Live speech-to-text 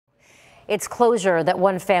It's closure that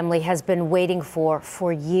one family has been waiting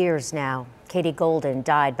for years now. Katie Golden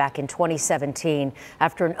died back in 2017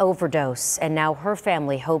 after an overdose, and now her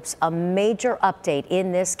family hopes a major update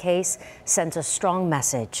in this case sends a strong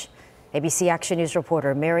message. ABC Action News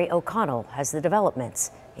reporter Mary O'Connell has the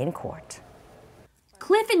developments in court.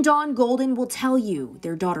 Cliff and Dawn Golden will tell you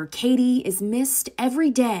their daughter Katie is missed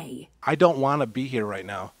every day. I don't want to be here right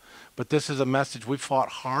now, but this is a message we fought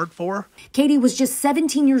hard for. Katie was just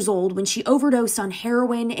 17 years old when she overdosed on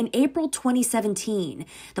heroin in April 2017.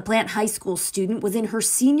 The Plant High School student was in her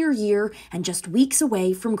senior year and just weeks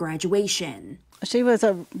away from graduation. She was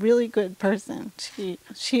a really good person.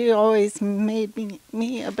 She always made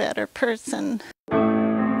me a better person.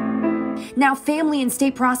 Now, family and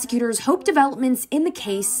state prosecutors hope developments in the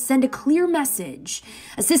case send a clear message.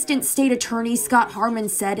 Assistant State Attorney Scott Harmon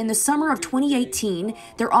said in the summer of 2018,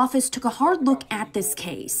 their office took a hard look at this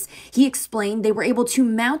case. He explained they were able to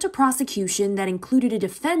mount a prosecution that included a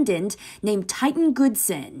defendant named Titan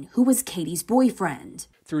Goodson, who was Katie's boyfriend.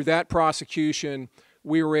 Through that prosecution,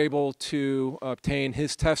 we were able to obtain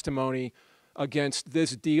his testimony against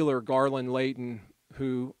this dealer, Garland Layton,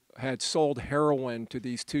 who had sold heroin to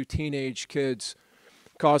these two teenage kids,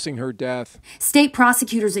 causing her death. State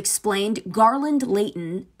prosecutors explained Garland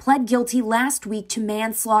Layton pled guilty last week to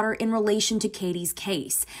manslaughter in relation to Katie's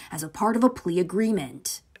case as a part of a plea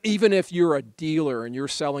agreement. Even if you're a dealer and you're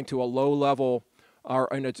selling to a low-level,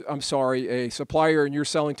 a supplier and you're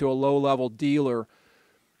selling to a low-level dealer,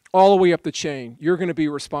 all the way up the chain, you're going to be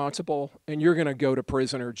responsible and you're going to go to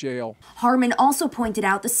prison or jail. Harmon also pointed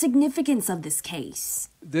out the significance of this case.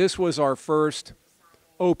 This was our first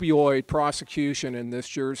opioid prosecution in this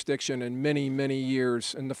jurisdiction in many, many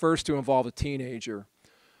years, and the first to involve a teenager.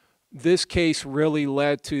 This case really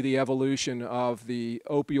led to the evolution of the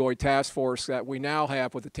opioid task force that we now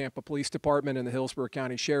have with the Tampa Police Department and the Hillsborough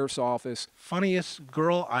County Sheriff's Office. Funniest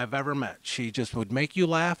girl I've ever met. She just would make you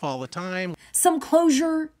laugh all the time. Some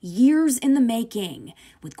closure years in the making,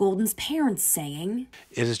 with Golden's parents saying,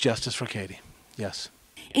 "It is justice for Katie." Yes.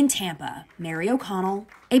 In Tampa, Mary O'Connell,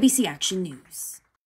 ABC Action News.